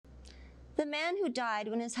The man who died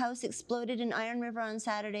when his house exploded in Iron River on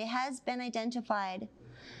Saturday has been identified.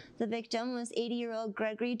 The victim was 80-year-old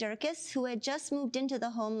Gregory Dierkes, who had just moved into the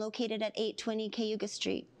home located at 820 Cayuga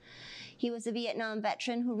Street. He was a Vietnam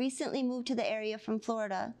veteran who recently moved to the area from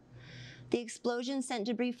Florida. The explosion sent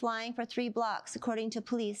debris flying for 3 blocks, according to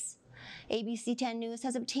police. ABC 10 News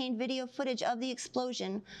has obtained video footage of the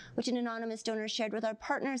explosion, which an anonymous donor shared with our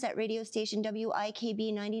partners at radio station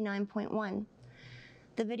WIKB 99.1.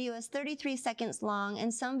 The video is 33 seconds long,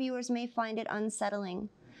 and some viewers may find it unsettling.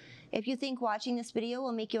 If you think watching this video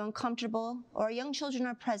will make you uncomfortable or young children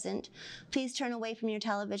are present, please turn away from your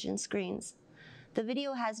television screens. The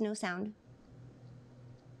video has no sound.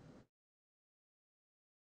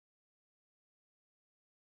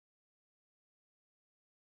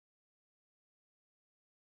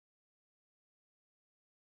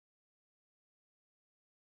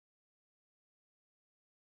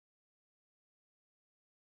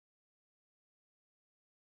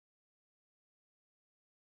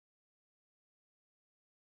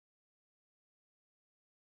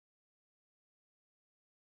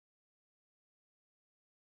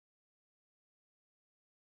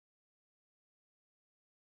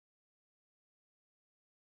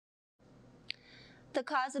 The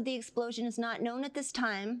cause of the explosion is not known at this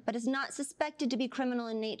time, but is not suspected to be criminal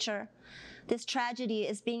in nature. This tragedy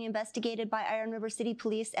is being investigated by Iron River City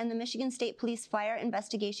Police and the Michigan State Police Fire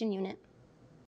Investigation Unit.